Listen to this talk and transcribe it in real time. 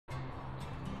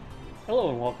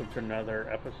Hello and welcome to another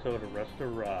episode of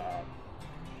Resto-Rob.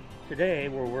 Today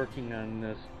we're working on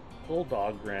this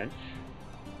bulldog wrench.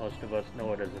 Most of us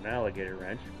know it as an alligator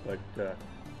wrench, but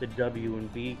the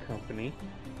W&B company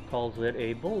calls it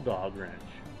a bulldog wrench.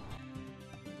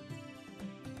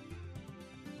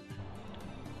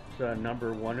 It's a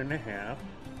number 1.5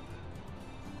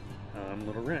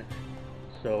 little wrench.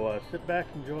 So sit back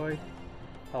and enjoy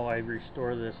how I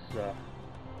restore this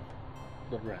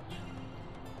little wrench.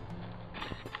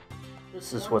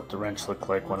 This is what the wrench looked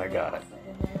like when I got it.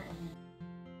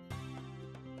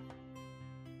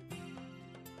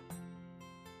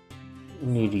 You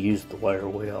need to use the wire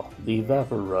wheel. The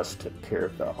Resto-Rob took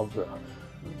care of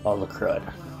all the crud.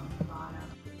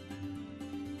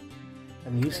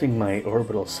 I'm using my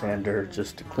orbital sander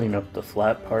just to clean up the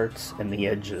flat parts and the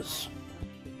edges.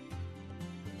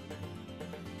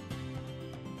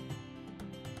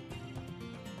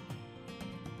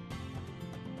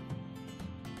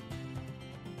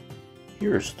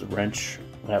 Here's the wrench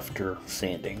after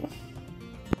sanding.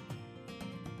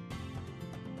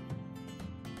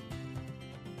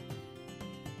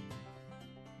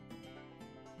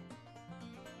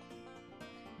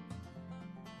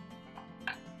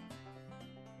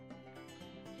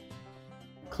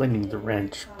 Cleaning the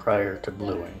wrench prior to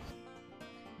bluing.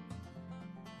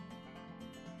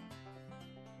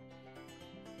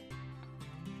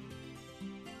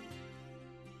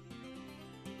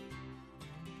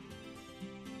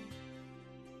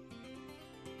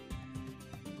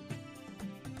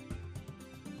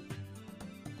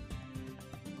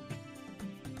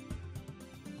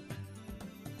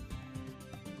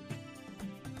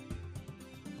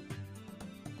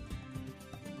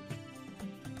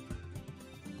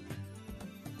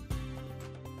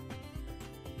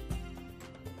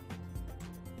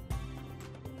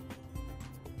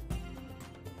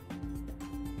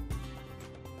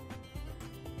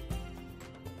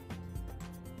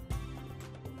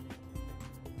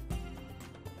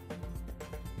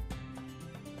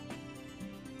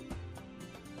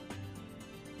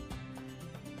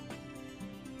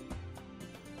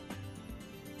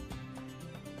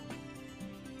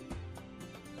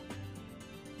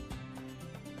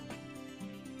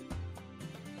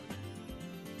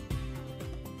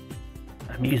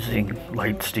 I'm using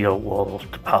light steel wool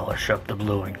to polish up the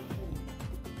bluing.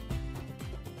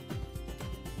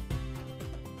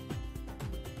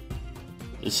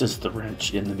 This is the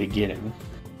wrench in the beginning.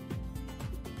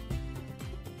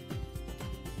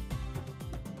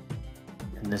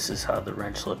 And this is how the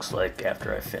wrench looks like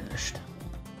after I finished.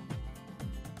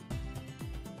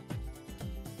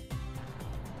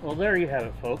 Well, there you have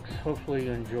it, folks. Hopefully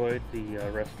you enjoyed the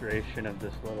restoration of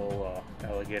this little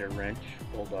alligator wrench,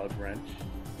 bulldog wrench.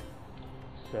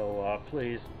 So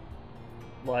please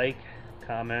like,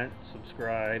 comment,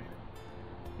 subscribe,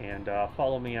 and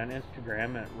follow me on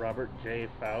Instagram at Robert J.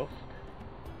 Foust.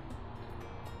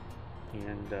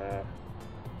 And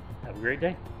have a great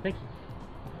day. Thank you.